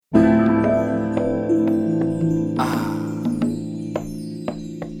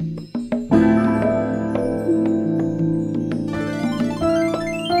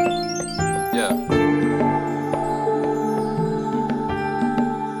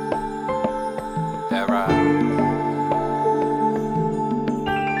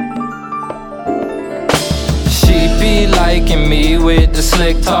liking me with the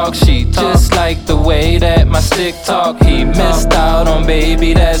slick talk. She just like the way that my stick talk. He missed out on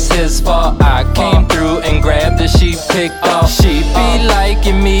baby, that's his fault. I came through and grabbed her, she picked off. She be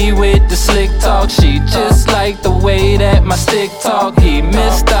liking me with the slick talk. She just like the way that my stick talk. He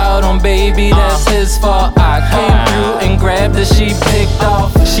missed out on baby, that's his fault. I came through and grabbed her, she picked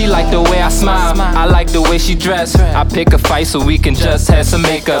off. She like the way I smile, I like the way she dress. I pick a fight so we can just have some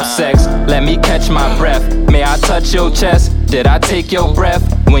makeup sex. Let me catch my breath, may I touch your chest? Did I take your breath?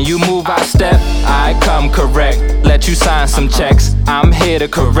 When you move I step, I come correct. Let you sign some checks, I'm here to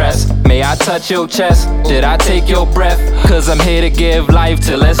caress. May I touch your chest? Did I take your breath? Cause I'm here to give life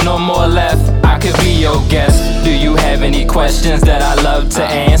till there's no more left. I could be your guest. Do you have any questions that I love to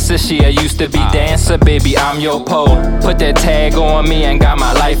answer? She used to be dancer, baby I'm your pole. Put that tag on me and got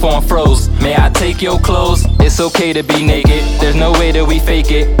my life on froze. May I take your clothes? It's okay to be naked, there's no way that we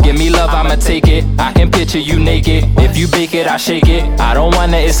fake it. Give me love, I'ma take it. I can picture you naked. If you bake it, I shake it. I don't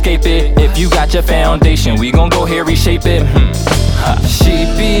wanna escape it. If you got your foundation, we gon' go here reshape it. She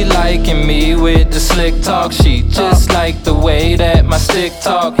be liking me with the slick talk. She just like the way that my stick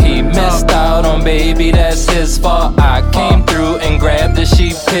talk. He missed out on baby, that's his fault. I came through and grabbed her,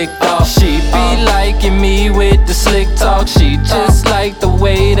 she picked off. She be liking me with the slick talk. She just like the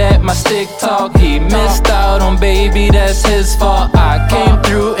way that my stick talk. He missed out on baby, that's his fault. I came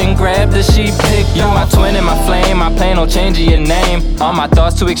through and grabbed her, she picked off. You my twin and my flame, I plan on changing your name. All my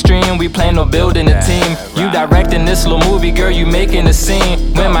thoughts too extreme, we plan on building a team. You directing this little movie, girl, you making a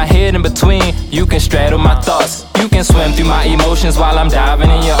scene. When my head in between, you can straddle my thoughts. You can swim through my emotions while I'm diving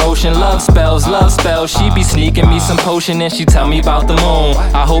in your ocean. Love spells, she be sneaking me some potion and she tell me about the moon.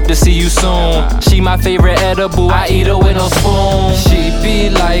 I hope to see you soon. She my favorite edible, I eat her with no spoon. She be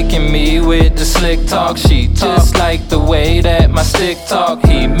liking me with the slick talk. She just like the way that my stick talk.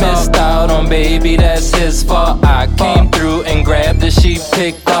 He missed out on baby, that's his fault. I came through and grabbed her, she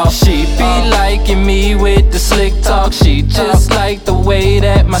picked off. She be liking me with the slick talk. She just like the way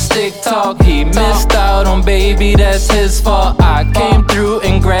that my stick talk. He missed out on baby, that's his fault. I came through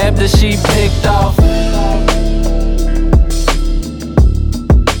and grabbed her, she picked off.